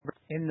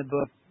in the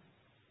book.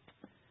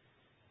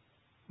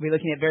 We'll be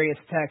looking at various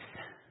texts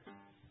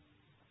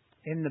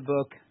in the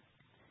book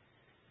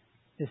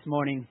this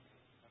morning.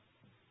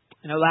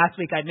 I know last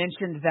week I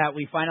mentioned that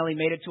we finally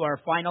made it to our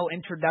final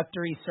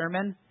introductory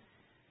sermon,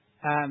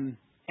 and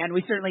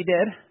we certainly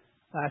did.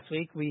 Last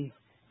week we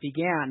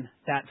began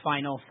that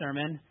final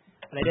sermon,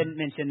 but I didn't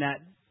mention that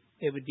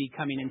it would be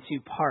coming in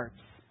two parts.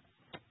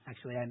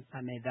 Actually,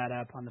 I made that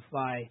up on the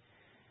fly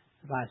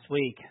last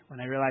week when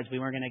I realized we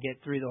weren't going to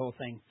get through the whole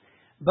thing.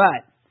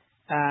 But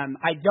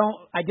I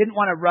didn't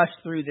want to rush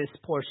through this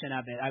portion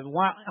of it. I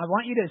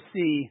want you to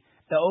see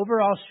the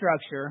overall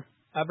structure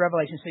of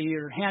Revelation. So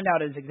your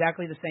handout is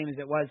exactly the same as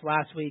it was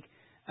last week.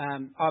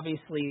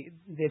 Obviously,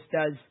 this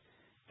does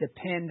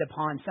depend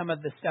upon some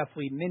of the stuff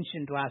we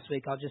mentioned last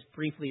week. I'll just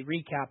briefly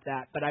recap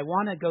that. But I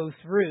want to go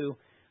through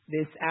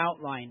this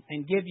outline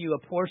and give you a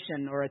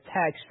portion or a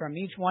text from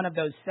each one of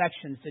those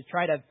sections to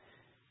try to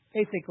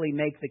basically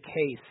make the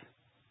case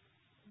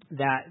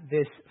that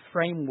this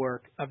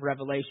framework of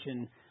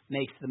Revelation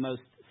makes the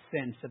most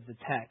sense of the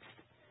text.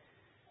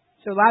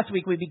 So last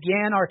week we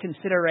began our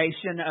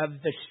consideration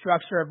of the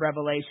structure of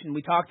Revelation.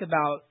 We talked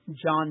about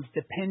John's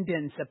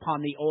dependence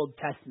upon the Old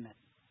Testament.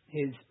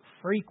 His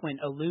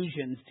frequent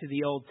allusions to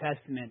the Old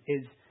Testament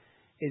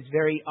is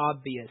very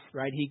obvious,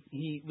 right?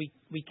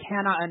 We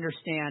cannot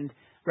understand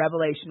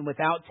Revelation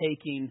without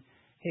taking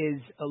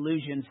his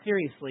allusions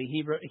seriously.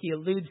 He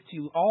alludes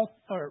to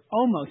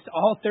almost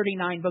all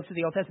 39 books of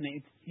the Old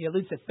Testament. He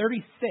alludes to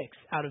 36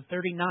 out of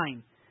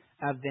 39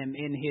 of them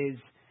in his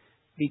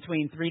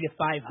between 300 to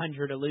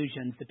 500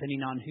 allusions,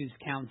 depending on who's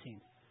counting.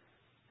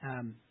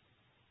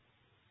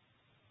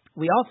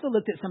 We also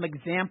looked at some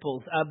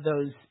examples of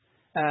those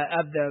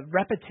of the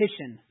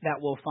repetition that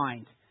we'll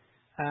find.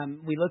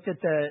 We looked at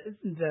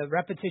the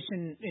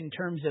repetition in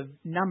terms of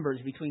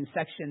numbers between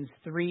sections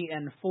 3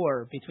 and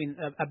 4,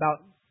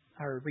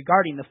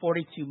 regarding the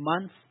 42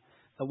 months,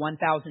 the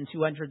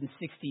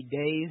 1,260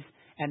 days,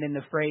 and then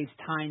the phrase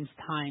times,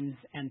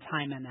 and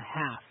time and a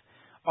half.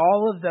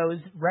 All of those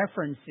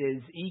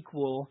references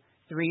equal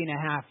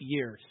 3.5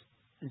 years.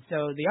 And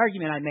so the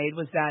argument I made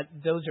was that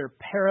those are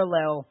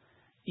parallel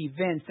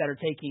events that are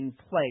taking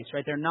place,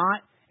 right?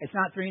 It's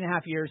not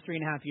 3.5 years,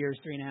 3.5 years,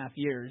 3.5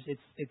 years.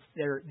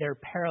 They're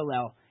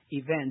parallel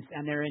events,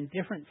 and they're in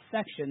different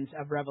sections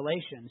of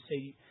Revelation. So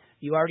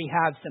you already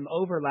have some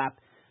overlap.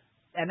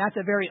 And that's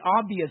a very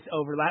obvious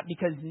overlap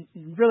because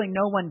really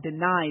no one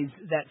denies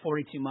that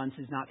 42 months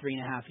is not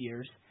 3.5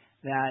 years.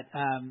 That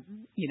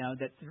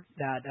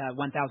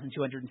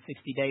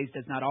 1,260 days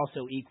does not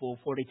also equal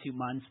 42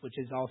 months, which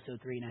is also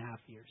 3.5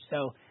 years.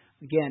 So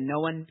again, no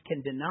one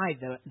can deny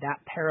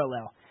that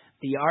parallel.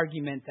 The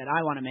argument that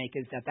I want to make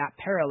is that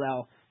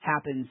parallel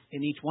happens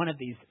in each one of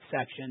these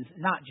sections,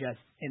 not just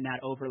in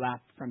that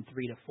overlap from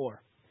 3 to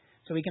 4.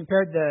 So we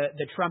compared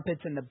the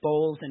trumpets and the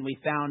bowls, and we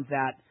found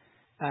that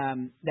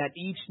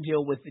each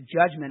deal with the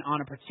judgment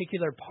on a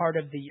particular part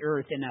of the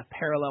earth in a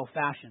parallel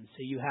fashion. So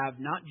you have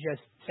not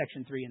just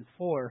section 3 and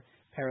 4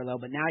 parallel,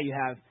 but now you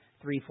have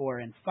 3, 4,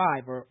 and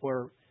 5,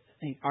 or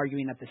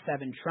arguing that the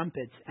 7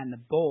 trumpets and the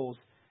bowls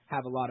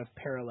have a lot of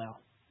parallel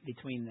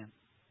between them.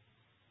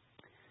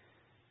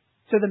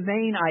 So the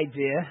main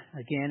idea,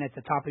 again, at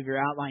the top of your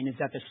outline, is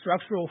that the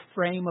structural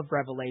frame of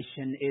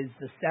Revelation is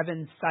the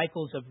 7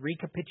 cycles of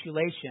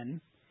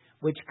recapitulation,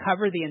 which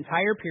cover the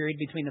entire period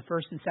between the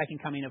first and second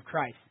coming of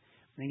Christ.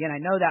 And again, I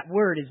know that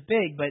word is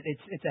big, but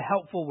it's a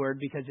helpful word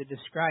because it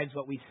describes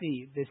what we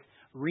see, this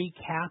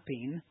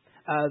recapping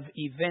of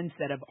events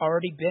that have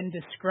already been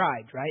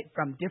described, right,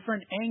 from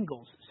different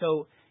angles.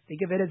 So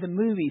think of it as a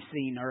movie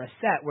scene or a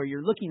set where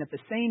you're looking at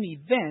the same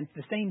event,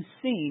 the same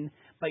scene,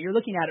 but you're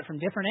looking at it from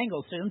different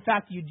angles. So in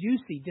fact, you do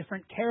see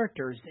different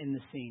characters in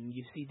the scene.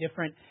 You see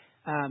different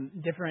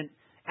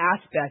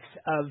aspects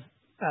of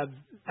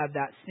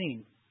that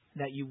scene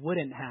that you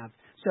wouldn't have.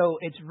 So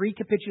it's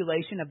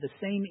recapitulation of the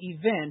same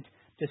event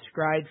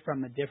described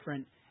from a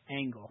different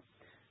angle.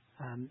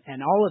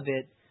 And all of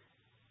it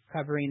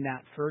covering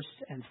that first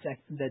and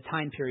the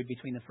time period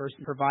between the first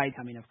and provide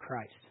coming of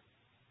Christ.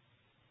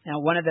 Now,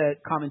 one of the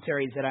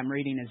commentaries that I'm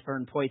reading is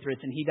Vern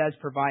Poythress, and he does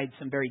provide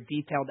some very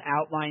detailed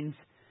outlines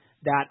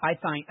that I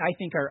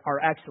think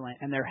are excellent,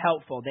 and they're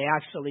helpful. They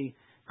actually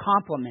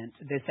complement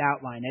this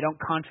outline. They don't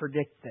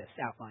contradict this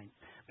outline.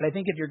 But I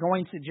think if you're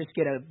going to just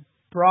get a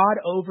broad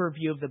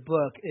overview of the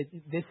book,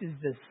 this is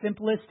the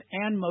simplest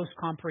and most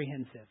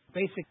comprehensive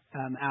basic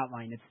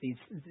outline. It's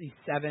these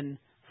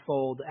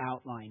 7-fold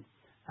outline.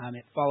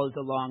 It follows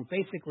along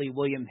basically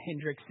William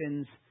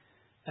Hendrickson's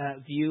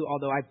view,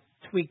 although I've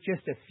tweaked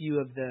just a few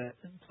of the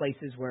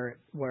places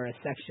where a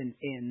section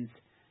ends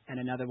and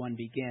another one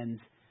begins.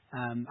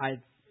 I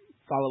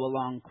follow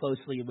along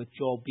closely with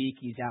Joel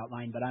Beakey's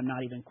outline, but I'm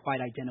not even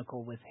quite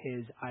identical with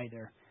his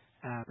either.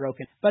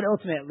 Broken, but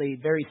ultimately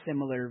very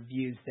similar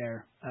views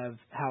there of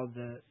how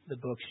the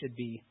book should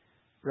be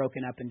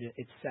broken up into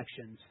its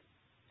sections.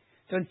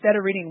 So instead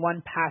of reading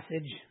one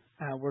passage,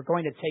 we're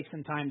going to take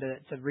some time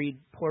to read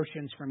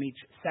portions from each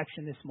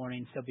section this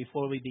morning. So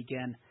before we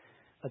begin,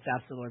 let's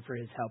ask the Lord for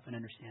His help in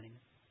understanding.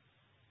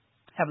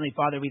 Heavenly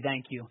Father, we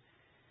thank you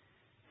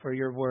for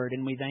your word,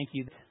 and we thank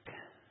you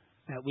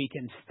that we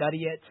can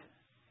study it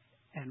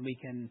and we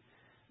can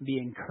be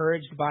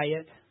encouraged by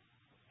it,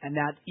 and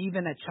that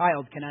even a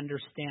child can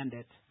understand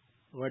it,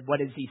 Lord, what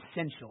is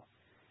essential.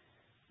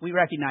 We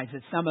recognize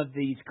that some of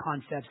these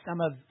concepts,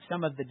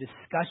 some of the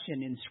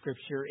discussion in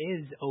Scripture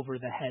is over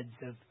the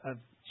heads of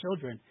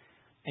children,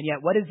 and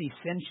yet what is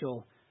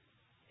essential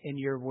in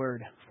your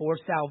word for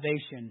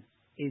salvation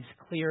is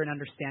clear and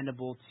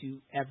understandable to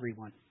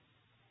everyone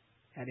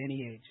at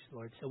any age,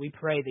 Lord. So we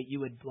pray that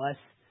you would bless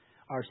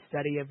our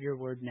study of your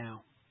word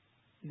now,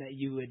 that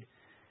you would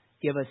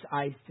give us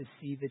eyes to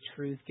see the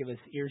truth, give us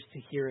ears to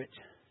hear it,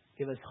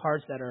 give us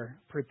hearts that are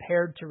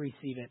prepared to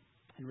receive it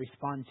and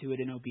respond to it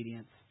in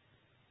obedience.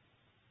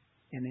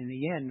 And in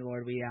the end,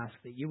 Lord, we ask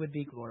that you would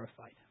be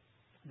glorified,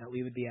 that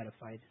we would be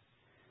edified.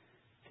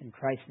 It's in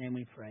Christ's name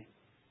we pray.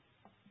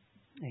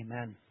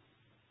 Amen.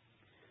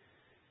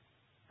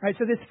 All right,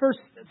 so this first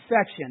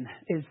section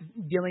is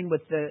dealing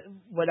with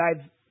what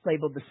I've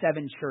labeled the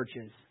seven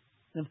churches.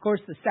 And of course,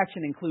 the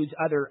section includes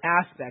other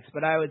aspects,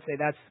 but I would say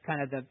that's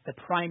kind of the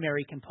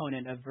primary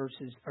component of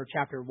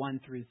chapter 1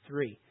 through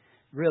 3.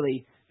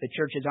 Really, the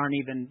churches aren't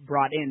even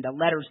brought in. The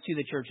letters to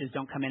the churches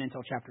don't come in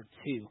until chapter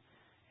 2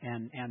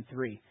 and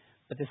 3.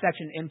 But the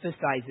section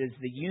emphasizes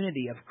the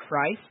unity of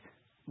Christ,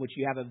 which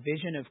you have a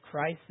vision of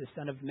Christ, the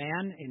Son of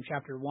Man, in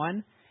chapter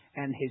 1,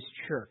 and his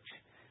church.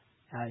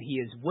 He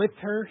is with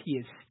her. He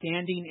is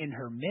standing in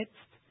her midst.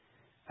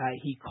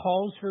 He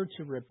calls her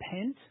to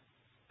repent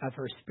of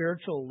her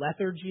spiritual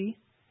lethargy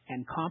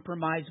and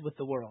compromise with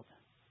the world.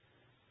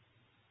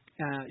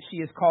 She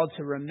is called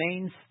to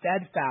remain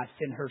steadfast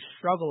in her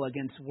struggle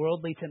against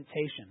worldly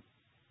temptation.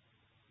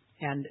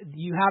 And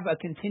you have a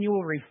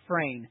continual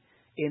refrain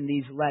in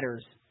these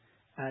letters.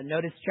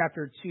 Notice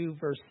chapter 2,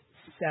 verse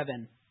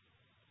 7.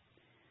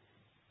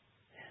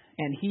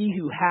 And he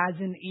who has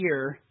an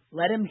ear,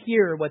 let him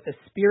hear what the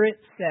Spirit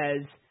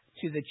says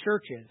to the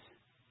churches.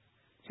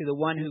 To the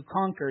one who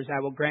conquers, I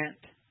will grant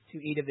to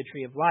eat of the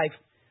tree of life,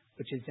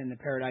 which is in the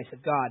paradise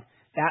of God.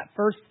 That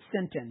first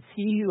sentence,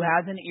 he who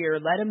has an ear,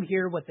 let him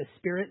hear what the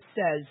Spirit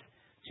says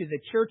to the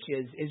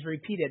churches, is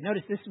repeated.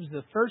 Notice this was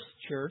the first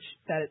church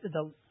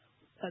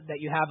that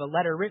you have a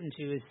letter written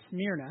to is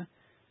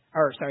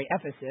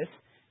Ephesus.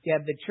 You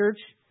have the church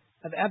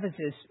of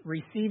Ephesus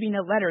receiving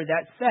a letter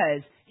that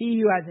says, he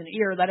who has an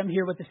ear, let him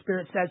hear what the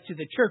Spirit says to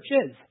the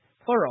churches,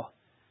 plural.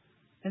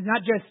 It's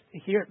not just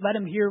let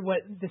him hear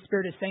what the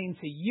Spirit is saying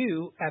to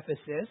you,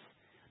 Ephesus,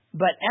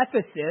 but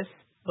Ephesus,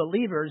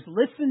 believers,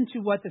 listen to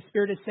what the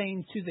Spirit is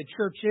saying to the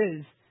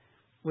churches,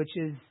 which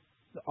is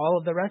all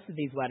of the rest of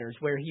these letters,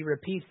 where he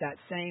repeats that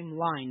same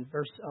line,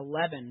 verse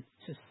 11,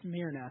 to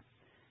Smyrna.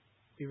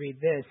 We read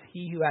this,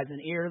 he who has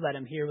an ear, let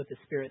him hear what the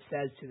Spirit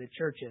says to the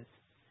churches.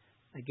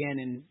 Again,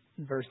 in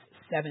verse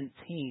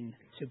 17,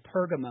 to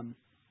Pergamum,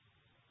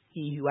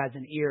 he who has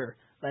an ear,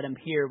 let him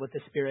hear what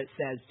the Spirit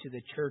says to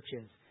the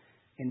churches.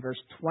 In verse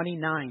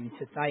 29,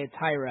 to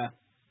Thyatira,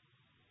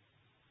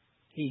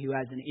 he who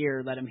has an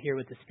ear, let him hear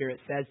what the Spirit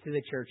says to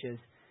the churches.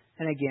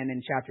 And again,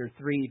 in chapter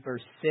 3,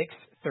 verse 6,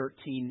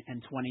 13,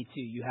 and 22,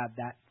 you have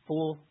that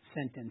full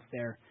sentence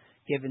there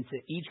given to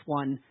each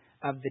one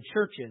of the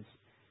churches.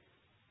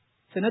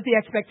 So note the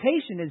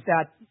expectation is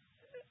that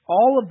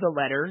all of the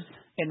letters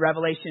in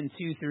Revelation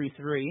 2 through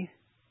 3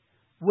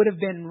 would have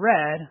been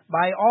read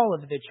by all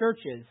of the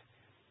churches.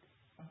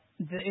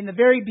 In the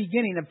very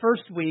beginning, the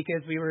first week,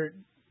 as we were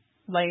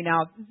laying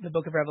out the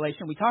book of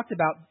Revelation, we talked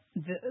about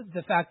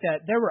the fact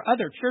that there were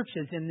other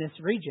churches in this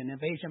region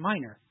of Asia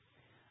Minor.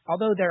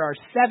 Although there are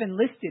 7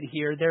 listed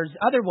here, there's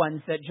other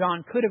ones that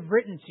John could have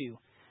written to.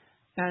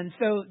 And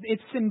so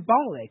it's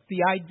symbolic.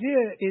 The idea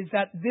is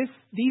that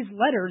these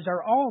letters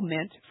are all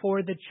meant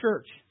for the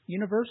church,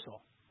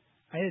 universal.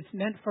 Right? It's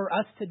meant for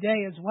us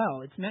today as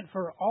well. It's meant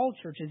for all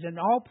churches in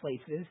all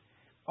places,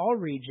 all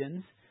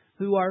regions,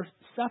 who are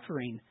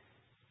suffering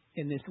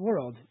in this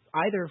world,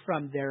 either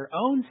from their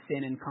own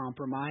sin and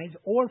compromise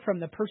or from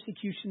the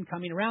persecution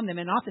coming around them.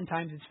 And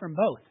oftentimes it's from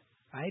both,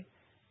 right?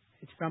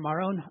 It's from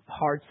our own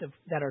hearts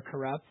that are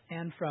corrupt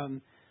and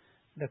from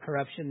the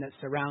corruption that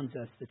surrounds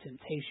us, the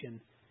temptation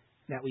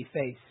that we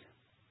face.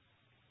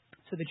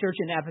 So the church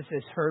in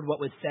Ephesus heard what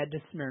was said to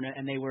Smyrna,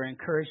 and they were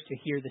encouraged to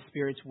hear the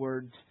Spirit's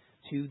words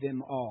to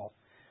them all.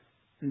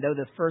 And though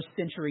the first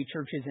century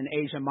churches in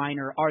Asia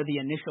Minor are the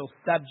initial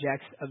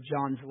subjects of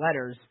John's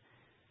letters,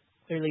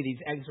 clearly these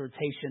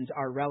exhortations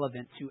are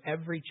relevant to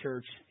every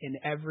church in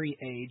every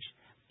age,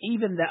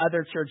 even the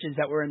other churches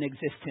that were in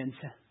existence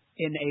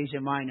in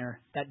Asia Minor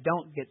that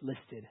don't get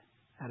listed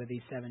out of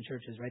these 7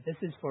 churches, right? This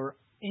is for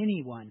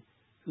anyone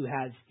who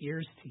has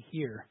ears to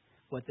hear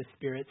what the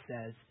Spirit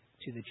says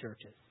to the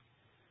churches.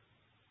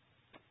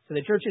 So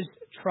the church's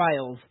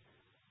trials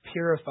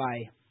purify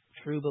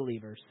true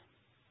believers.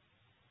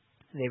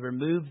 They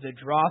remove the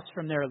dross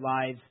from their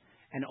lives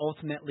and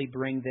ultimately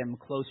bring them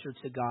closer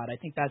to God. I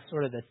think that's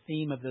sort of the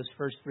theme of those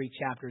first 3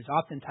 chapters.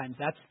 Oftentimes,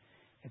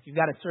 if you've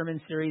got a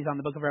sermon series on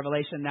the book of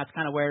Revelation, that's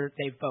kind of where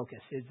they focus,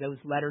 is those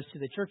letters to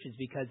the churches,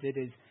 because it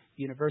is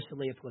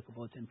universally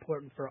applicable. It's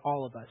important for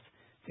all of us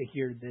to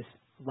hear this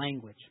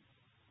language.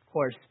 Of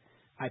course,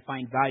 I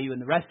find value in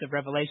the rest of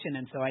Revelation,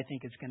 and so I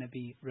think it's going to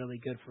be really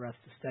good for us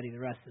to study the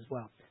rest as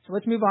well. So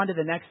let's move on to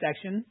the next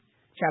section,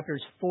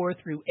 chapters 4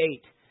 through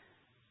 8,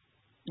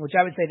 which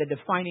I would say the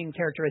defining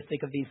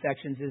characteristic of these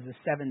sections is the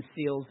seven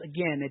seals.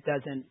 Again, it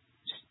doesn't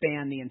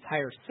span the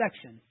entire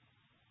section,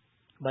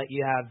 but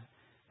you have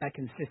that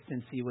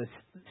consistency with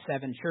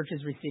seven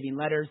churches receiving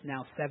letters,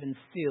 now seven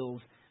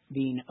seals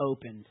being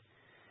opened.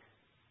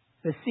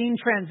 The scene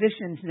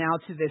transitions now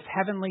to this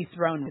heavenly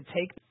throne to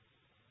take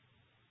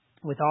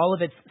with all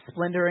of its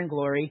splendor and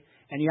glory,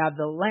 and you have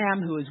the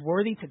Lamb who is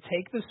worthy to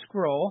take the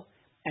scroll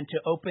and to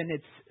open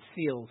its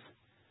seals.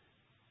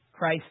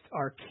 Christ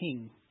our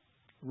King,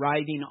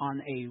 riding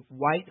on a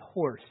white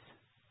horse,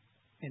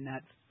 and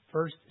that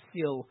first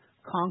seal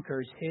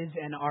conquers his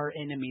and our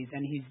enemies,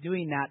 and he's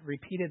doing that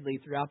repeatedly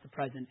throughout the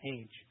present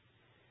age.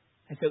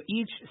 And so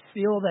each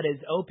seal that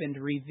is opened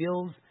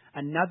reveals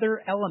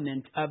another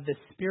element of the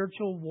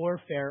spiritual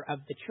warfare of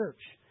the church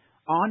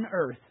on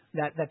earth,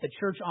 that the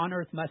church on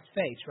earth must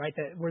face, right?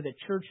 That we're the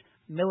church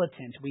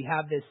militant. We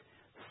have this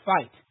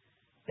fight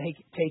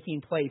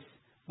taking place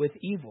with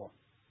evil.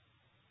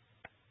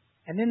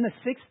 And then the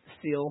sixth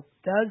seal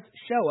does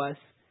show us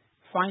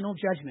final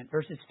judgment,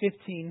 verses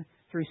 15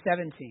 through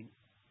 17.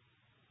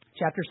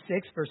 Chapter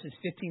 6, verses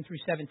 15 through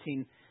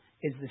 17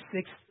 is the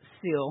sixth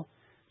seal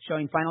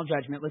showing final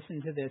judgment.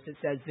 Listen to this. It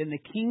says, "Then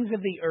the kings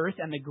of the earth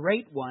and the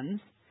great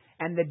ones,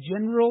 and the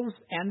generals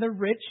and the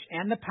rich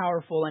and the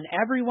powerful, and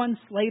everyone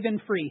slave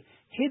and free,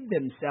 hid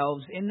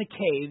themselves in the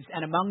caves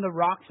and among the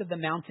rocks of the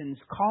mountains,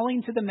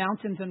 calling to the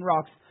mountains and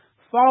rocks,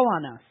 'Fall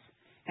on us,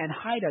 and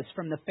hide us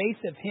from the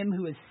face of him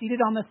who is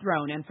seated on the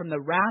throne, and from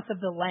the wrath of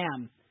the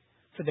Lamb.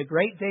 For the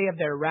great day of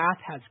their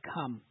wrath has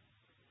come.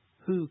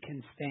 Who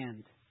can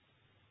stand?'"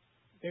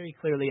 Very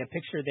clearly a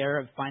picture there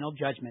of final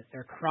judgment.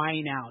 They're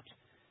crying out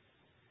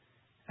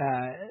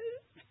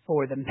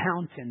for the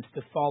mountains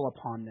to fall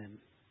upon them.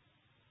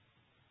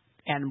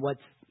 And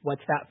what's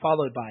that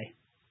followed by?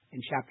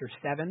 In chapter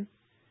 7,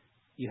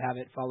 you have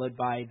it followed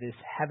by this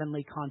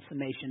heavenly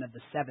consummation of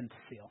the seventh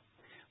seal,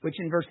 which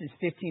in verses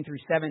 15 through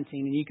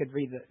 17, and you could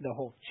read the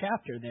whole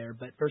chapter there,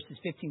 but verses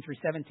 15 through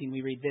 17,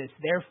 we read this,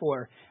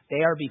 "Therefore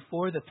they are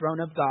before the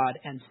throne of God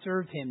and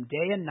serve him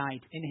day and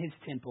night in his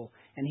temple,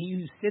 and he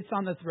who sits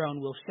on the throne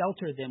will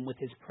shelter them with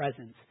his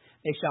presence.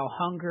 They shall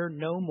hunger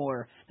no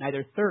more,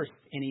 neither thirst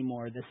any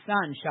more. The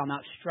sun shall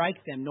not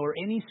strike them, nor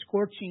any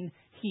scorching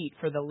heat,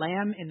 for the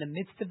Lamb in the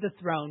midst of the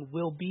throne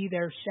will be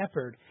their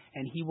shepherd,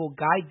 and he will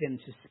guide them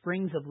to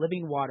springs of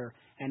living water,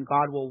 and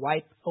God will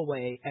wipe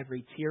away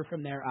every tear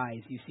from their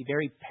eyes." You see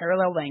very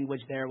parallel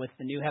language there with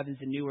the new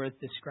heavens and new earth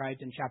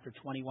described in chapter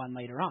 21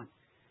 later on.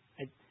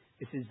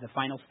 This is the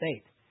final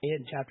state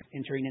in chapter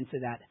entering into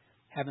that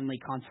heavenly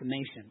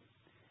consummation,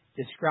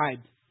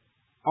 described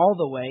all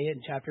the way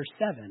in chapter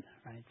 7,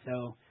 right?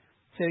 So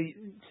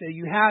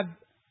you have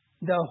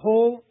the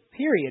whole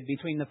period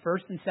between the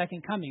first and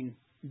second coming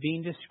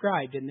being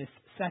described in this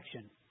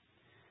section.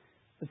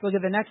 Let's look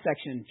at the next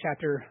section,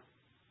 chapter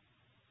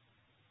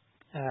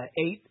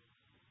 8,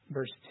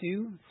 verse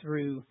 2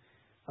 through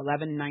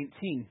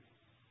 11:19.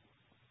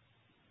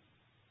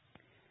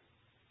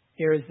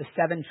 Here is the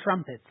seven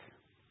trumpets.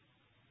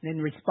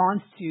 In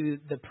response to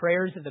the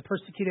prayers of the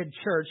persecuted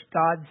church,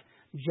 God's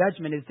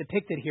judgment is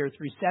depicted here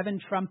through seven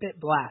trumpet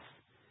blasts.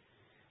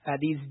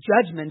 These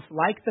judgments,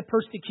 like the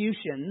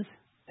persecutions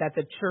that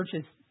the church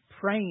is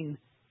praying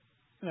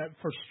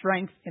for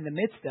strength in the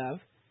midst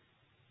of,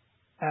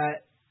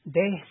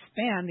 they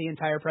span the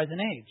entire present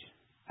age.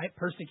 Right?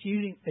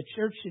 The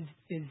church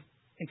is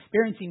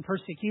experiencing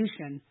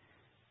persecution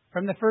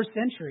from the first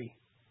century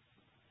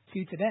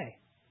to today.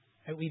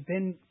 Right? We've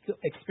been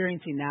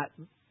experiencing that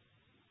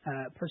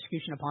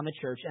persecution upon the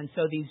church, and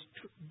so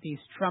these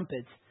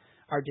trumpets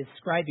are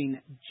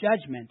describing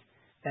judgment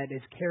that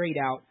is carried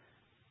out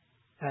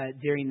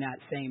during that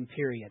same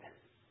period.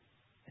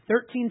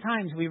 13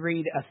 times we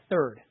read a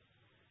third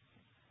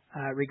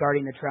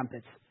regarding the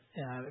trumpets,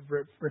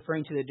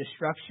 referring to the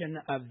destruction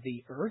of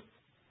the earth,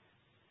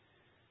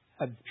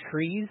 of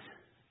trees,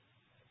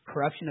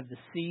 corruption of the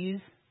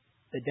seas,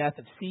 the death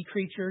of sea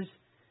creatures.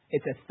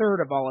 It's a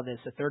third of all of this,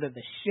 a third of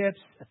the ships,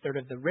 a third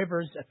of the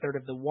rivers, a third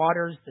of the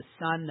waters, the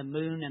sun, the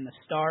moon, and the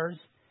stars,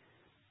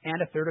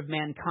 and a third of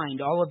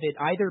mankind, all of it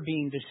either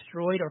being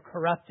destroyed or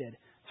corrupted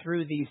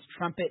through these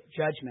trumpet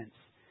judgments.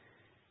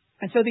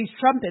 And so these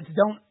trumpets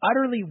don't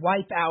utterly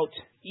wipe out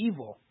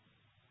evil,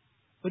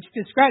 which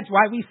describes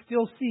why we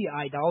still see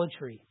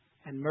idolatry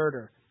and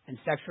murder and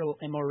sexual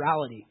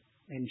immorality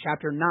in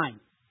chapter 9,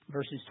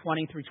 verses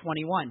 20 through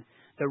 21.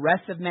 "The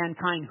rest of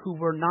mankind who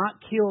were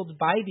not killed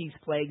by these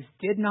plagues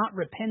did not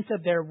repent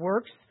of their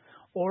works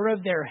or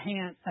of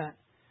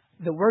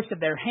the works of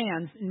their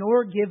hands,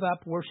 nor give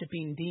up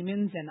worshiping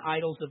demons and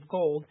idols of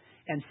gold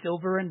and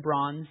silver and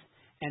bronze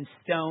and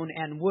stone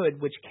and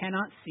wood, which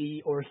cannot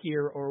see or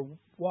hear or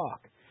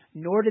walk.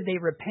 Nor did they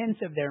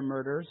repent of their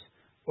murders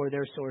or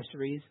their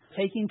sorceries,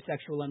 taking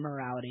sexual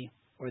immorality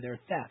or their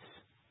thefts."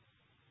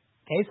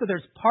 Okay, so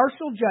there's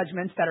partial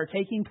judgments that are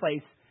taking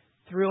place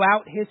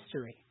throughout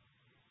history.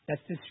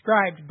 That's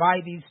described by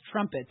these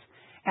trumpets.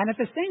 And at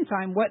the same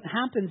time, what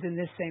happens in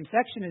this same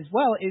section as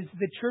well is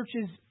the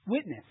church's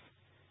witness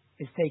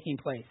is taking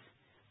place.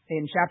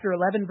 In chapter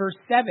 11, verse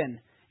 7,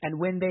 and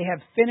when they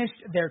have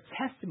finished their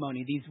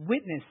testimony, these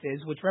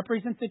witnesses, which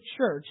represent the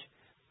church,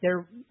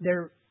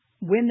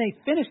 when they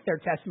finish their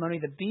testimony,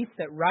 the beast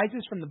that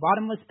rises from the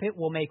bottomless pit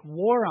will make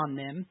war on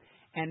them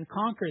and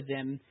conquer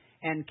them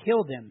and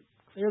kill them.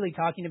 Clearly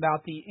talking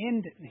about the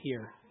end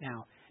here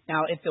now.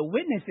 Now, if the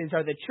witnesses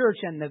are the church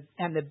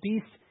and the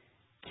beast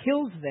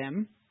kills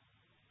them,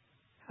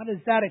 how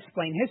does that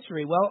explain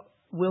history? Well,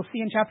 we'll see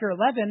in chapter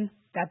 11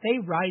 that they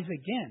rise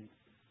again.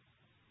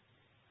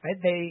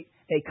 Right?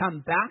 They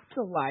come back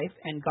to life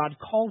and God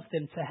calls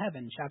them to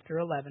heaven. Chapter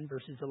 11,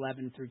 verses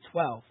 11 through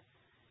 12.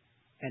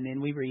 And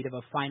then we read of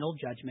a final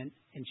judgment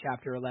in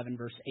chapter 11,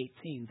 verse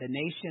 18. The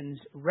nations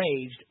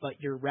raged, but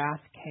your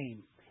wrath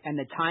came. And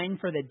the time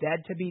for the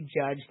dead to be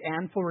judged,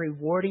 and for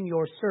rewarding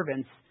your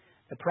servants,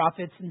 the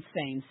prophets and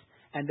saints,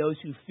 and those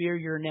who fear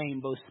your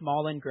name, both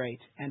small and great,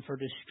 and for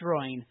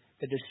destroying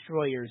the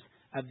destroyers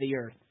of the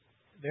earth.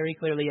 Very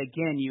clearly,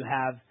 again, you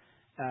have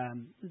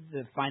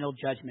the final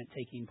judgment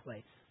taking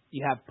place.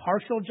 You have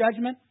partial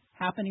judgment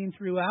happening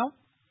throughout,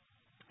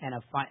 and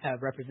a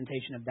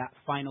representation of that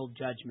final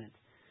judgment.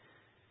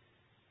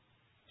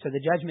 So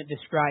the judgment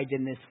described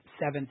in this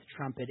seventh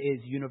trumpet is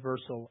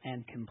universal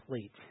and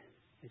complete.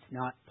 It's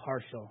not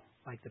partial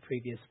like the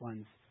previous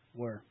ones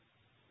were.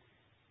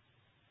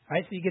 All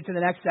right, so you get to the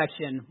next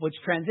section, which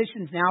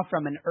transitions now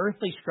from an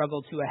earthly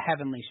struggle to a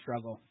heavenly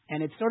struggle.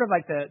 And it's sort of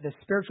like the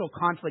spiritual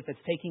conflict that's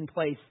taking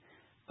place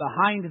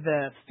behind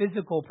the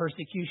physical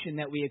persecution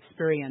that we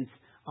experience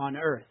on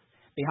earth.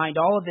 Behind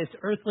all of this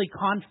earthly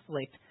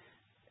conflict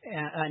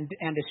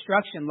and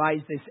destruction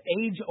lies this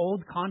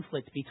age-old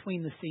conflict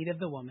between the seed of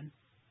the woman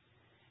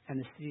and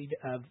the seed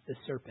of the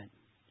serpent.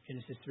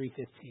 Genesis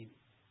 3:15.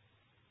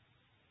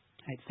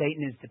 Right,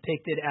 Satan is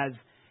depicted as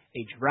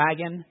a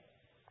dragon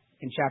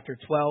in chapter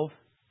 12,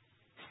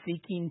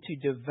 seeking to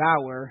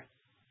devour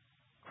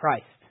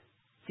Christ,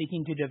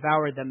 seeking to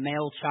devour the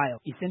male child,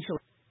 essentially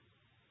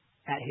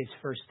at his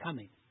first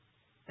coming.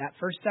 That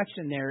first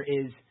section there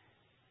is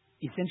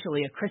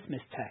essentially a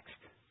Christmas text.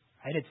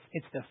 Right?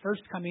 It's the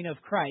first coming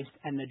of Christ,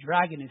 and the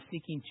dragon is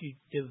seeking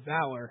to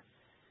devour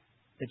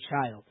the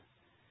child.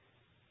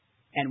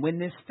 And when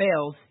this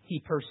fails, he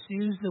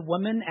pursues the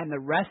woman and the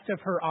rest of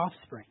her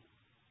offspring,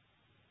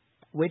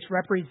 which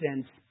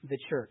represents the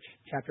church.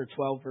 Chapter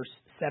 12, verse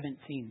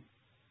 17.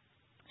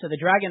 So the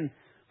dragon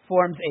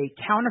forms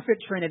a counterfeit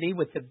trinity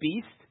with the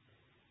beast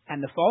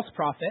and the false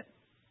prophet,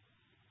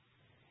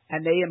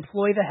 and they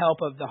employ the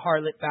help of the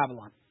harlot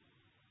Babylon.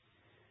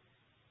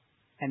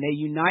 And they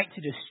unite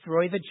to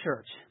destroy the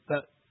church.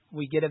 But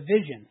we get a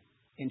vision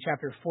in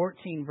chapter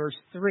 14, verse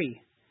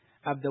 3,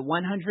 of the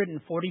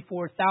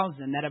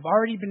 144,000 that have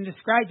already been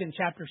described in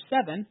chapter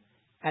 7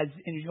 as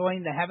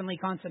enjoying the heavenly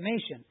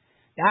consummation.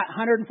 That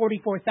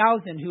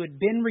 144,000 who had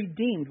been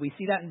redeemed, we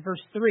see that in verse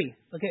 3.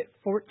 Look at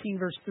 14,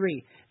 verse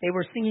 3. They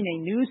were singing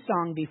a new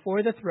song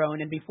before the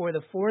throne and before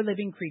the four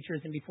living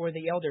creatures and before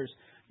the elders.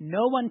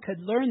 No one could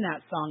learn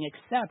that song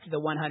except the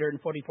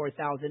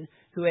 144,000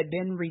 who had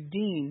been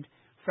redeemed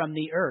from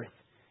the earth.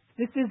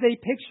 This is a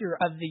picture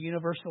of the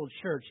universal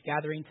church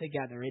gathering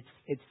together.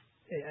 It's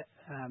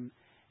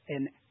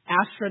an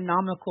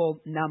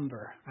astronomical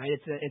number, right?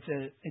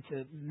 It's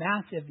a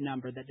massive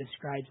number that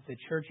describes the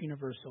church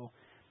universal.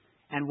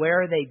 And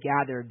where are they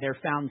gathered? They're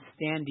found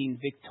standing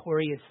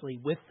victoriously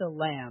with the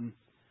Lamb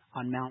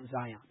on Mount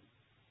Zion.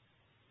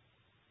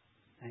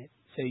 Right?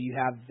 So you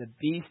have the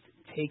beast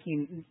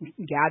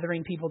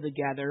gathering people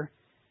together,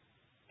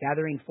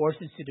 gathering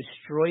forces to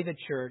destroy the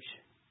church,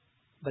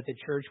 but the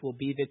church will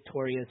be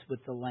victorious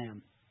with the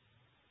Lamb.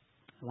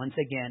 Once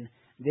again,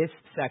 this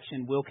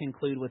section will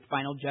conclude with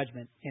final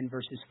judgment in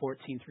verses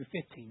 14 through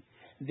 15.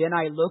 Then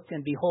I looked,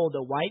 and behold,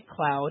 a white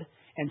cloud,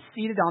 and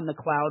seated on the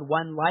cloud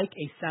one like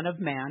a son of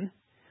man,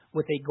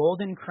 with a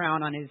golden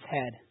crown on his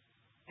head,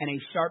 and a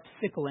sharp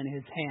sickle in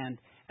his hand.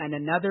 And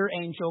another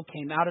angel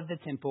came out of the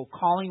temple,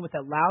 calling with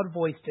a loud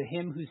voice to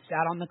him who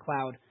sat on the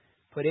cloud,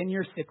 Put in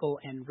your sickle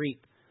and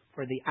reap,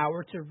 for the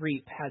hour to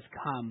reap has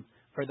come,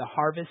 for the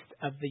harvest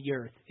of the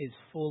earth is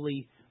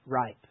fully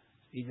ripe.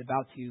 He's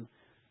about to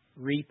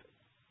reap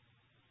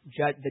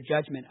the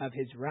judgment of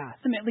his wrath,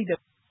 ultimately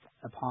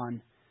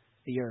upon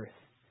the earth.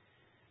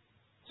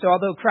 So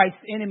although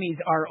Christ's enemies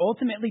are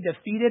ultimately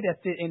defeated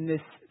in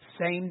this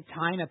same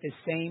time, at the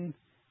same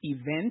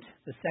event,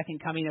 the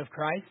second coming of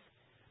Christ,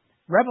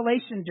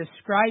 Revelation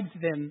describes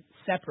them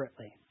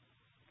separately.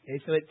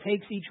 Okay, so it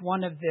takes each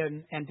one of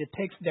them and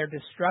depicts their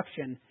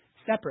destruction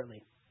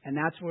separately. And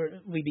that's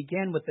where we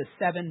begin with the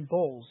seven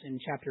bowls in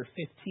chapter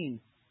 15.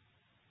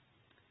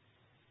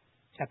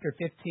 Chapter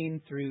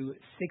 15 through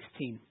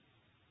 16.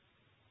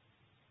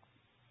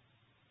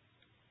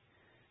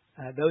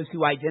 Those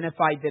who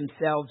identified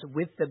themselves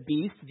with the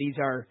beast, these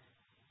are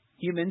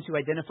humans who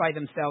identify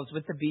themselves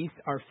with the beast,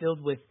 are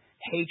filled with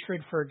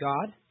hatred for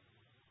God.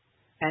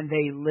 and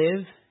they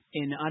live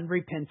in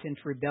unrepentant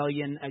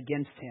rebellion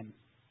against him.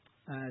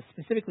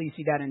 Specifically, you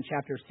see that in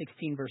chapter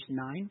 16, verse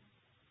 9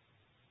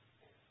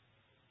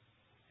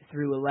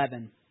 through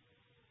 11.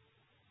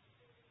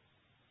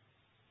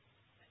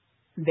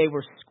 They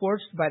were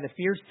scorched by the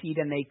fierce heat,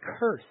 and they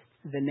cursed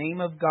the name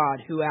of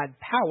God, who had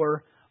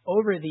power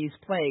over these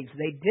plagues.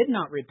 They did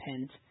not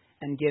repent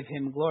and give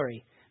him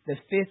glory. The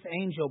fifth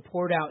angel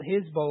poured out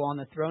his bowl on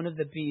the throne of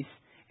the beast,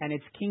 and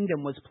its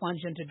kingdom was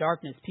plunged into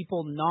darkness.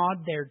 People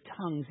gnawed their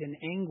tongues in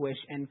anguish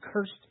and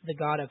cursed the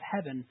God of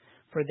heaven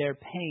for their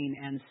pain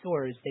and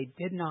sores. They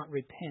did not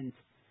repent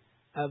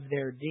of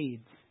their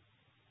deeds.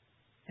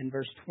 In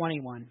verse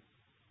 21,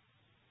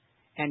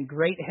 and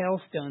great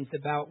hailstones,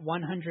 about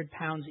 100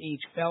 pounds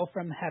each, fell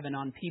from heaven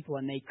on people,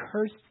 and they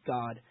cursed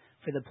God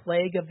for the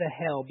plague of the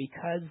hail,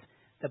 because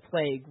the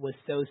plague was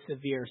so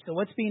severe. So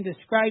what's being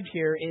described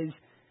here is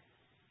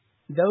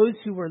those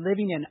who were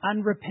living in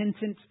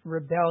unrepentant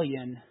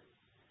rebellion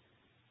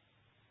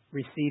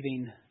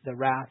receiving the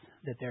wrath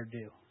that they're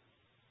due.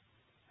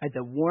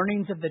 The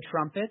warnings of the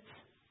trumpets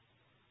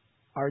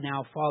are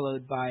now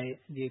followed by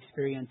the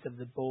experience of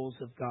the bowls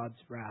of God's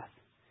wrath.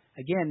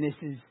 Again, this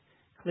is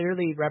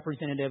clearly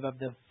representative of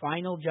the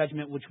final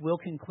judgment, which will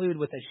conclude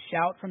with a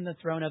shout from the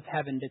throne of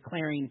heaven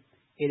declaring,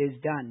 "It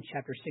is done."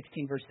 Chapter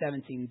 16, verse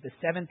 17. The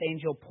seventh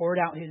angel poured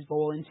out his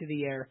bowl into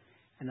the air,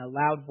 and a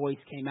loud voice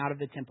came out of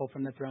the temple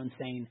from the throne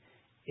saying,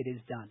 "It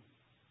is done."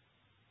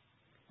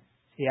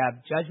 So you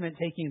have judgment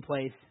taking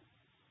place,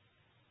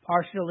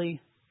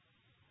 partially,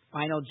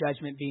 final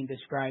judgment being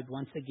described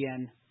once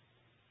again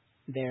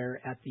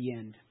there at the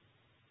end.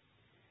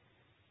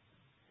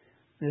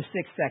 The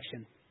sixth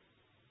section,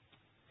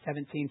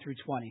 17 through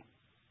 20.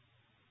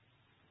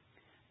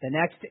 The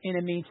next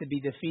enemy to be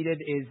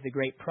defeated is the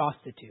great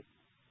prostitute,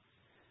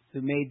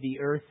 who made the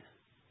earth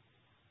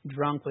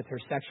drunk with her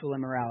sexual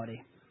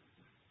immorality.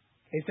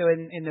 Okay, so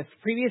in the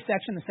previous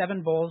section, the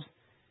seven bowls,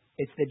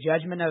 it's the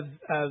judgment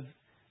of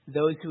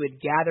those who had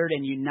gathered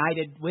and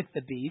united with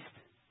the beast,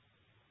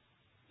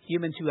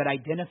 humans who had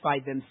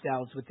identified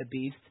themselves with the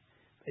beast.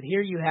 But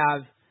here you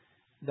have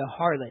the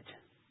harlot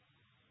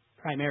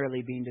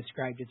primarily being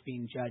described as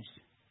being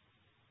judged.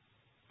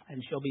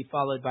 And she'll be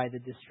followed by the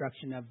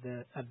destruction of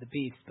the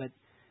beast. But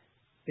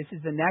this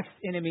is the next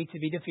enemy to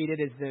be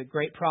defeated, is the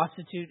great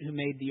prostitute who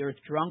made the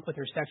earth drunk with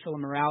her sexual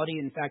immorality.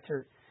 In fact,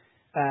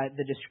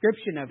 the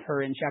description of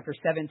her in chapter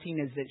 17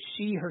 is that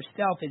she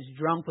herself is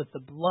drunk with the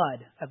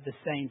blood of the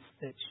saints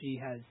that she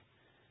has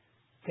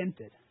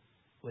tempted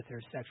with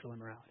her sexual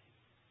immorality.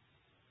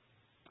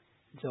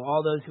 And so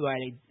all those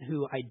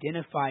who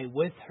identify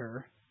with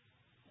her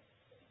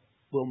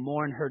will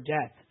mourn her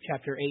death.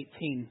 Chapter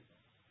 18,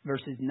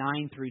 verses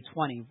 9 through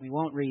 20. We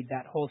won't read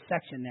that whole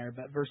section there,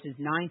 but verses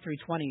 9 through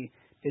 20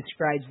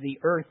 describes the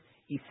earth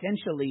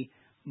essentially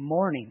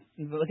mourning.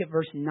 Look at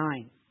verse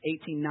 9.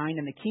 18:9,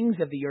 and the kings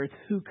of the earth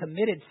who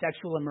committed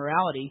sexual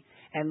immorality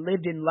and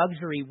lived in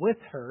luxury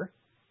with her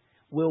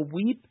will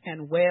weep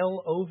and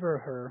wail over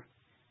her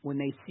when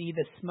they see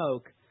the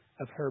smoke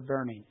of her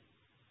burning.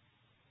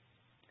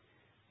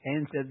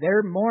 And so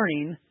they're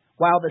mourning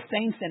while the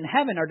saints in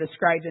heaven are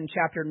described in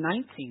chapter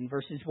 19,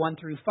 verses 1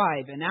 through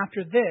 5. And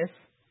after this,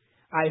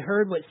 I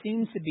heard what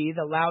seems to be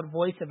the loud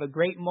voice of a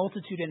great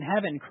multitude in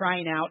heaven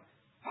crying out,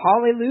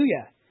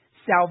 "Hallelujah!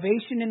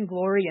 Salvation and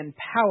glory and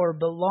power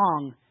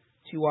belong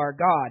to our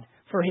God,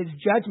 for his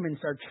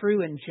judgments are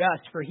true and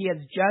just, for he has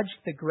judged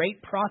the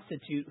great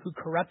prostitute who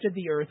corrupted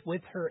the earth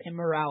with her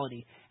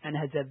immorality and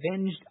has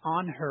avenged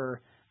on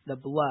her the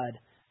blood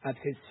of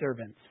his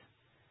servants."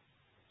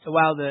 So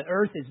while the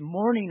earth is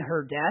mourning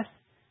her death,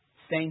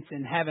 saints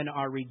in heaven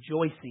are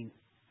rejoicing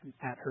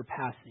at her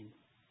passing.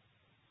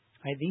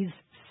 Right, these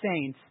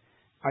saints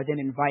are then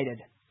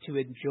invited to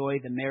enjoy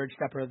the marriage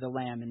supper of the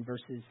Lamb in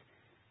verses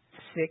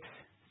 6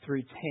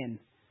 through 10.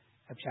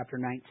 Of chapter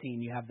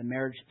 19. You have the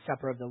marriage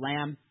supper of the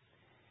Lamb.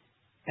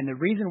 And the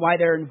reason why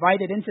they're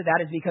invited into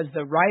that is because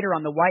the rider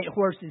on the white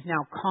horse is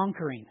now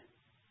conquering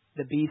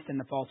the beast and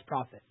the false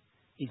prophet.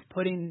 He's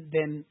putting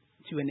them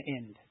to an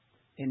end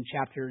in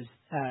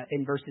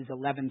verses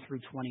 11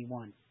 through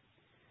 21.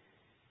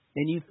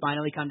 Then you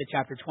finally come to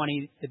chapter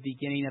 20, the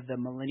beginning of the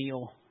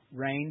millennial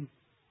reign.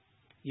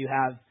 You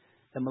have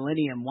the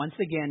millennium once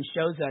again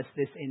shows us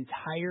this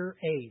entire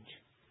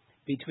age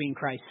between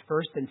Christ's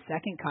first and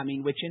second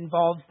coming, which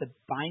involves the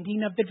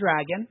binding of the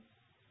dragon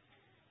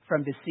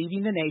from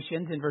deceiving the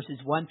nations in verses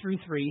 1 through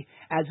 3,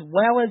 as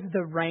well as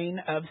the reign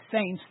of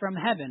saints from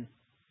heaven,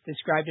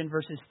 described in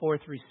verses 4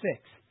 through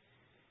 6.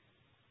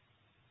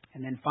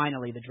 And then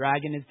finally, the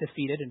dragon is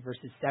defeated in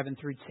verses 7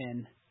 through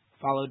 10,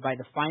 followed by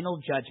the final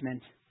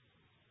judgment,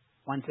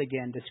 once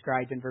again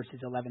described in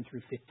verses 11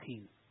 through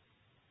 15.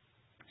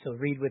 So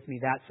read with me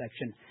that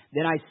section.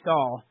 Then I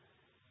saw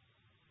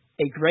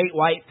a great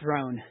white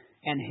throne,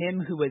 and him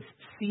who was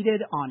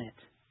seated on it.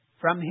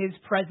 From his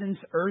presence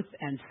earth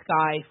and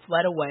sky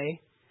fled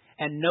away,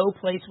 and no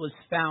place was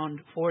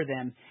found for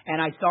them.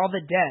 And I saw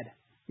the dead,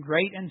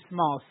 great and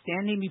small,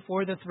 standing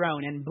before the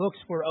throne, and books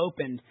were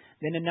opened.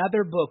 Then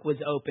another book was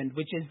opened,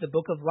 which is the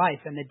book of life,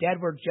 and the dead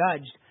were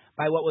judged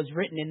by what was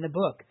written in the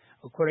book,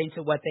 according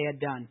to what they had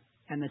done.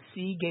 And the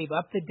sea gave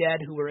up the dead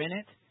who were in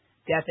it.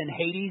 Death and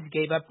Hades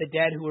gave up the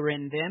dead who were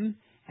in them,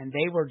 and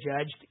they were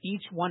judged,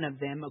 each one of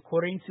them,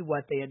 according to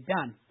what they had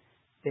done.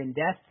 Then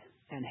death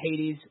and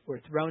Hades were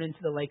thrown into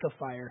the lake of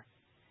fire.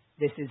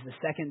 This is the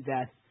second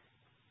death,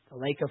 the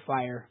lake of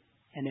fire.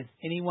 And if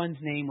anyone's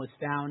name was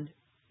found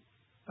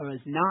or was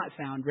not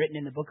found written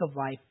in the book of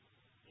life,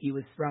 he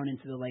was thrown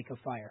into the lake of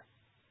fire.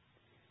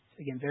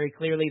 So again, very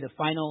clearly the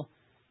final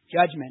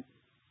judgment.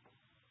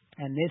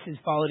 And this is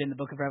followed in the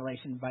book of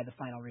Revelation by the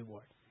final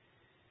reward.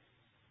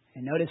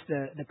 And notice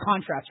the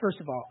contrast. First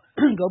of all,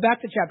 go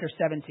back to chapter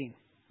 17,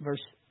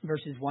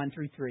 verses 1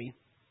 through 3.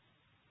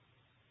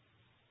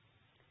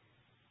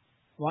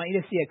 I want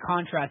you to see a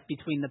contrast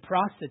between the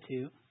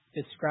prostitute,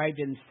 described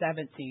in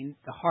 17,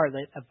 the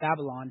harlot of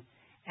Babylon,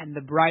 and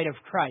the bride of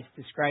Christ,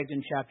 described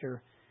in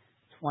chapter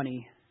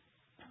 21,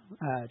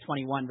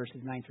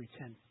 verses 9 through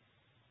 10.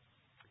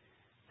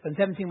 So in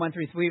 17, 1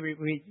 through 3, we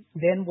read,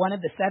 Then one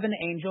of the seven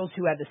angels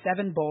who had the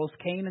seven bowls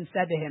came and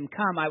said to him,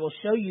 Come, I will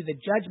show you the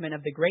judgment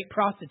of the great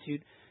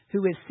prostitute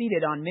who is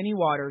seated on many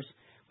waters,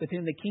 with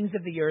whom the kings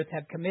of the earth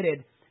have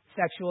committed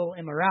sexual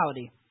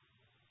immorality.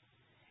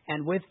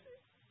 And with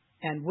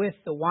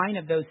the wine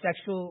of those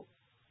sexual,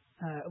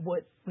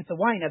 with the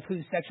wine of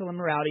whose sexual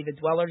immorality the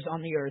dwellers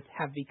on the earth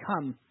have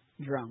become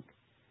drunk.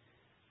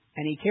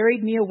 And he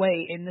carried me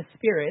away in the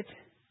spirit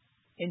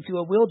into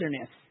a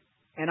wilderness,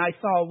 and I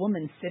saw a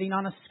woman sitting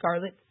on a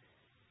scarlet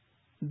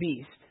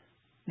beast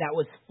that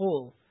was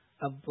full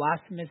of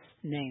blasphemous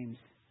names,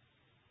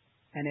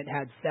 and it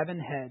had 7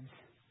 heads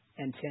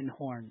and 10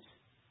 horns.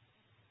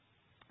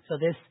 So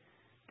this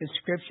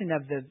description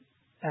of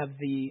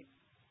the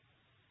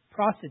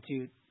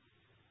prostitute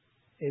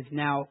is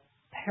now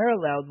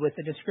paralleled with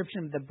the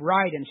description of the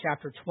bride in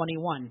chapter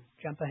 21.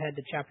 Jump ahead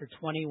to chapter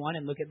 21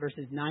 and look at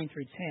verses 9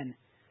 through 10.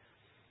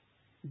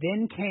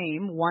 Then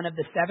came one of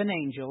the 7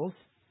 angels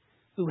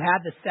who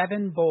had the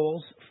 7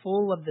 bowls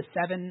full of the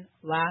 7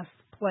 last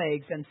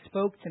plagues and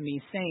spoke to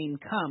me, saying,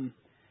 Come,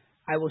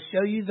 I will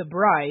show you the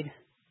bride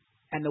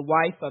and the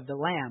wife of the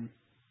Lamb.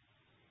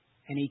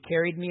 And he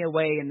carried me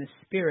away in the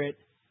spirit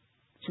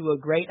to a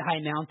great high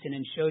mountain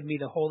and showed me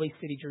the holy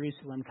city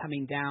Jerusalem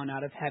coming down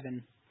out of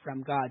heaven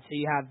from God. So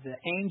you have the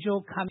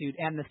angel coming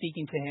and the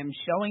speaking to him,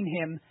 showing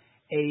him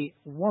a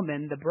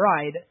woman, the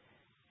bride,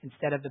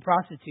 instead of the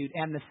prostitute,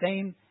 and the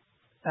same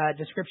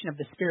description of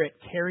the Spirit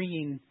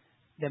carrying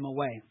them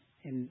away.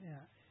 And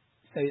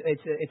so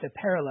it's a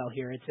parallel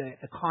here. It's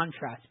a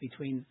contrast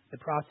between the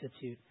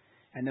prostitute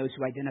and those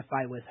who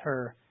identify with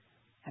her,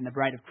 and the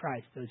bride of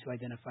Christ, those who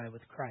identify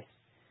with Christ.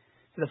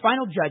 So the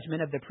final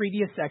judgment of the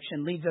previous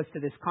section leads us to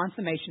this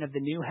consummation of the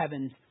new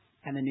heavens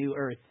and the new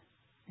earth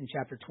in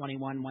chapter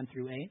 21, 1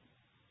 through 8.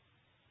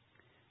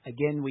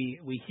 Again,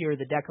 we hear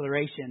the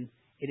declaration,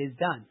 it is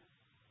done.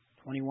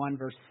 21,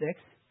 verse 6.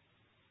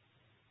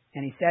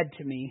 And he said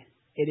to me,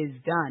 It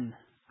is done.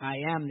 I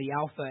am the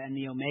Alpha and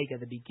the Omega,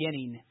 the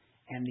beginning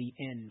and the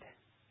end.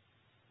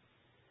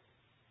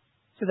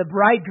 So the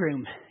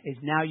bridegroom is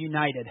now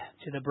united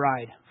to the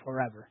bride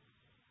forever.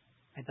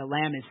 And the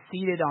Lamb is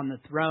seated on the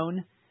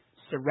throne,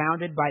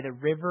 surrounded by the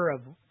river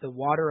of the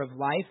water of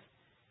life,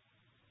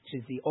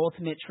 which is the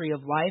ultimate tree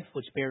of life,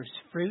 which bears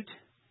fruit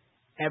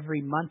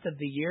every month of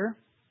the year.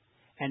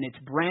 And its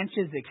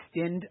branches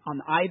extend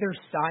on either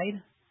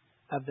side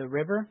of the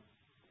river.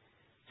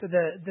 So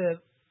the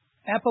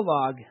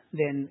epilogue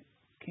then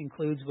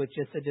concludes with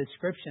just a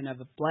description of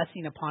a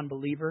blessing upon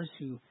believers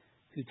who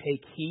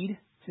take heed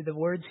to the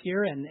words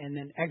here, and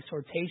then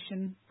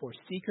exhortation for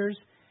seekers,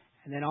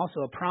 and then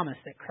also a promise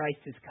that Christ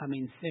is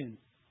coming soon.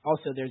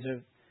 Also, there's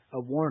a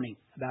warning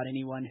about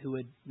anyone who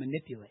would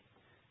manipulate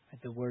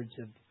the words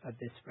of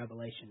this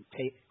revelation,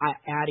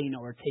 adding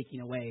or taking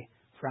away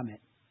from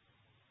it.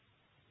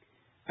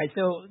 All right,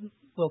 so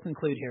we'll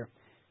conclude here.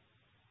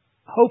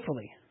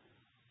 Hopefully,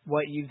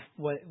 what you've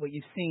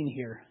seen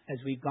here as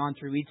we've gone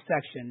through each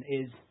section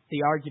is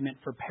the argument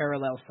for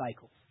parallel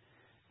cycles,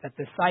 that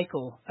the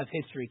cycle of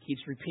history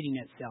keeps repeating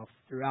itself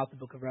throughout the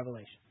book of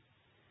Revelation.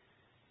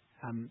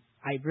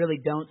 I really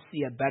don't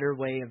see a better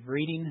way of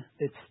reading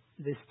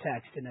this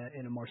text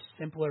in a more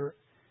simpler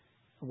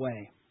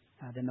way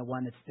than the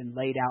one that's been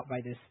laid out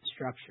by this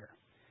structure.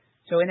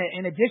 So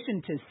in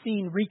addition to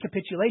seeing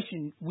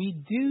recapitulation, we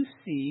do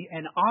see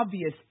an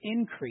obvious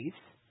increase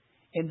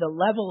in the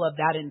level of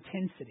that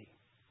intensity.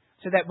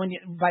 So that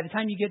by the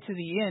time you get to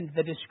the end,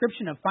 the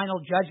description of final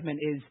judgment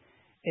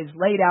is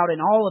laid out in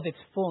all of its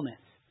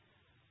fullness.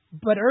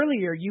 But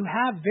earlier, you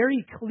have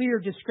very clear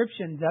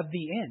descriptions of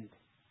the end,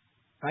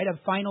 right,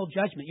 of final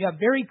judgment. You have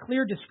very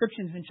clear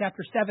descriptions in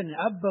chapter 7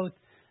 of both,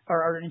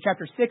 or in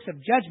chapter 6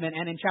 of judgment,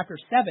 and in chapter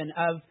 7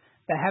 of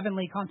the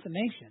heavenly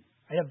consummation,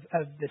 right,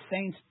 of the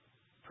saints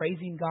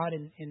praising God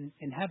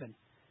in heaven.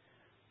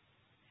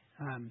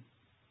 And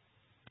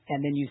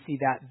then you see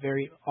that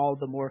all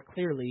the more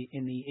clearly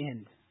in the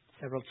end.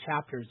 Several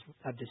chapters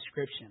of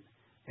description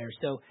there.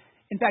 So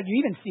In fact,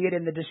 you even see it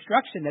in the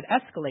destruction that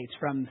escalates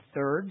from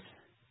thirds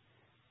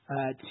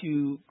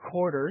to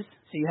quarters.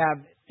 So you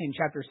have in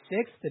chapter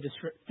 6, the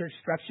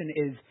destruction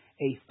is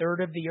a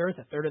third of the earth,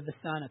 a third of the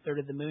sun, a third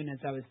of the moon, as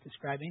I was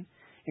describing.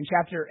 In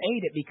chapter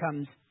 8,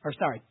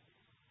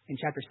 in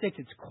chapter 6,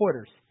 it's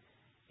quarters.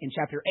 In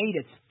chapter 8,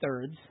 it's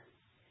thirds.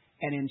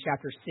 And in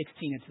chapter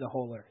 16, it's the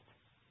whole earth.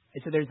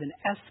 And so there's an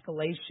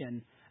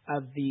escalation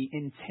of the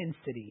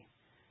intensity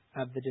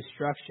of the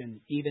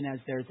destruction, even as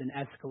there's an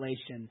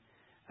escalation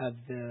of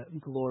the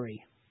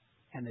glory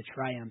and the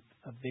triumph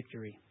of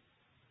victory.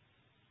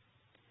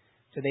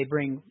 So they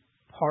bring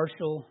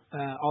partial,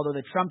 although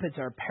the trumpets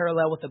are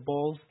parallel with the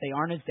bowls, they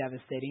aren't as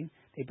devastating.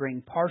 They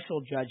bring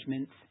partial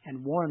judgments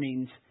and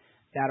warnings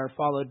that are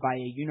followed by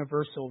a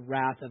universal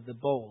wrath of the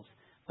bowls.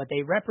 But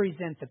they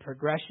represent the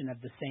progression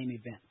of the same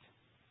event.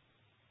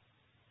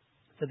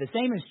 So the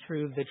same is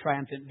true of the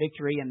triumphant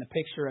victory and the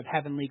picture of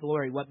heavenly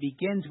glory. What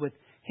begins with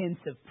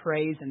hints of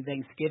praise and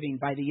thanksgiving,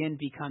 by the end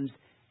becomes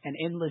an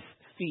endless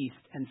feast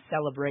and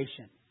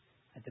celebration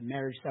at the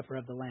marriage supper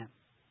of the Lamb.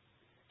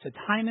 So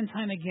time and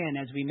time again,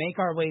 as we make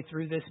our way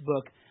through this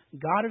book,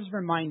 God is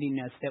reminding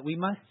us that we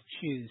must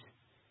choose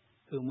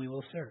whom we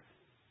will serve.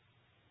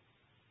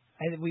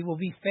 And we will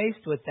be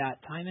faced with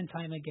that time and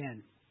time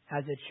again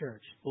as a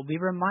church. We'll be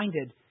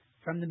reminded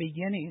from the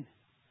beginning,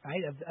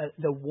 right, of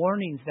the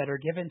warnings that are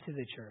given to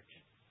the church.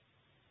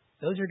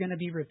 Those are going to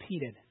be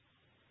repeated.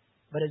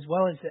 But as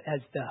well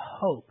as the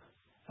hope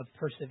of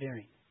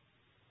persevering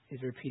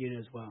is repeated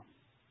as well.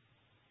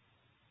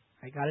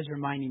 Right, God is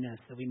reminding us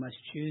that we must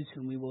choose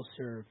whom we will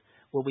serve.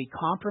 Will we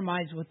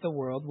compromise with the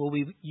world? Will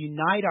we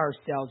unite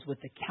ourselves with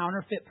the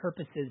counterfeit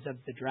purposes of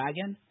the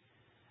dragon,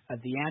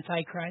 of the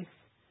Antichrist,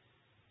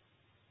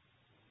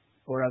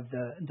 or of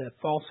the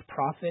false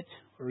prophet,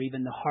 or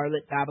even the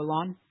harlot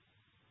Babylon?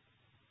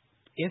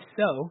 If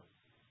so,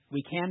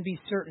 we can be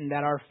certain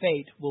that our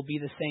fate will be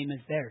the same as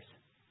theirs.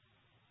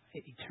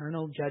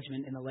 Eternal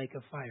judgment in the lake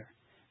of fire.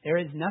 There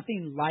is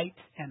nothing light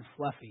and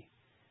fluffy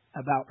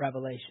about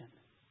Revelation.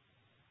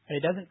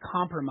 It doesn't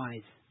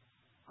compromise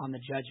on the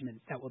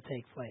judgment that will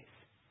take place.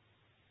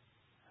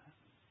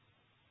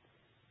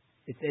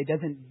 It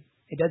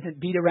doesn't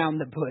beat around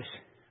the bush,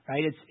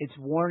 right? Its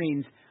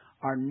warnings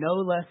are no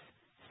less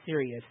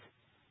serious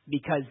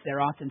because they're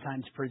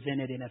oftentimes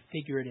presented in a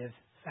figurative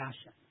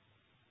fashion.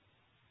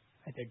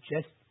 Right?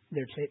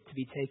 They're to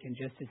be taken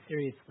just as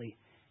seriously,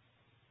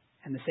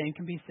 and the same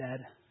can be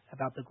said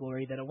about the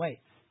glory that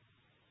awaits.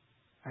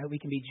 Right? We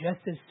can be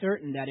just as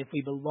certain that if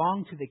we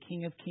belong to the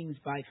King of Kings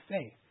by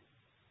faith,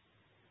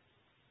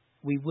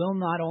 we will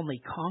not only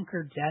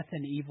conquer death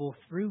and evil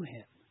through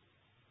Him,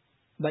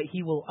 but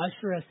He will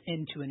usher us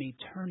into an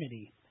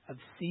eternity of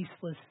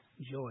ceaseless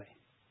joy.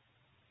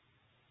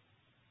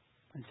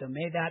 And so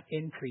may that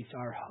increase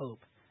our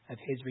hope of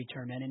His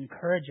return and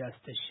encourage us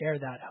to share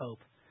that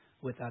hope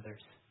with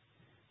others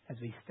as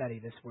we study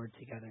this Word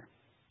together.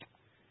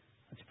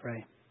 Let's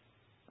pray.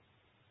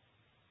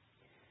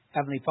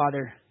 Heavenly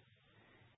Father,